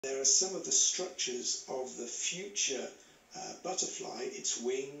There are some of the structures of the future butterfly, its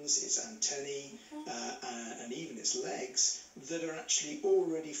wings, its antennae, and even its legs, that are actually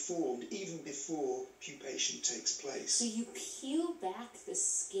already formed even before pupation takes place. So you peel back the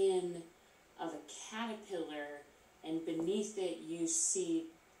skin of a caterpillar, and beneath it you see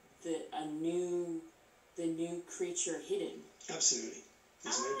the new creature hidden. Absolutely.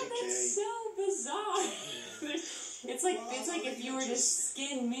 There's no decay. That's so bizarre. It's like if you were to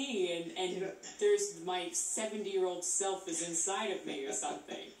skin me and there's my 70-year-old self is inside of me or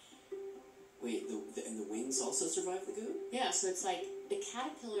something. Wait, and the wings also survive the goo? Yeah, so it's like the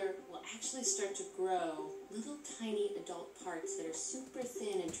caterpillar will actually start to grow little tiny adult parts that are super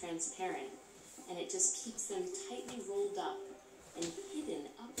thin and transparent, and it just keeps them tightly rolled up and hidden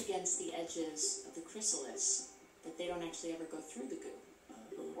up against the edges of the chrysalis, that they don't actually ever go through the goo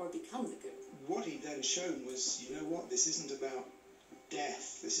or become the goo. What he then shown was, you know what, this isn't about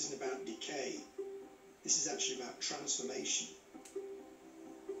death, this isn't about decay, this is actually about transformation.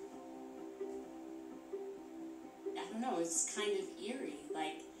 I don't know, it's kind of eerie.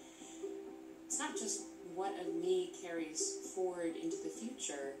 Like, it's not just what of me carries forward into the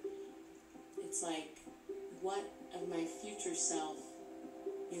future, it's like, what of my future self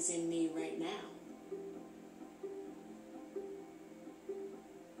is in me right now?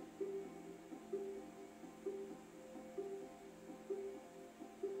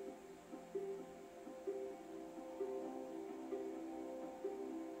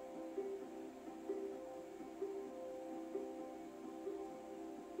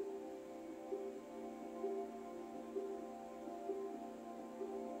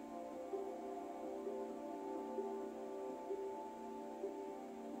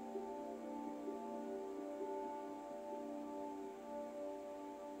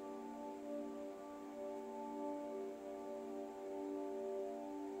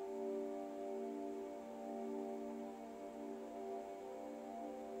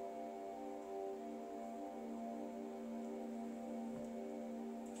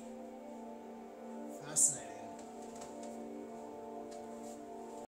 Fascinating.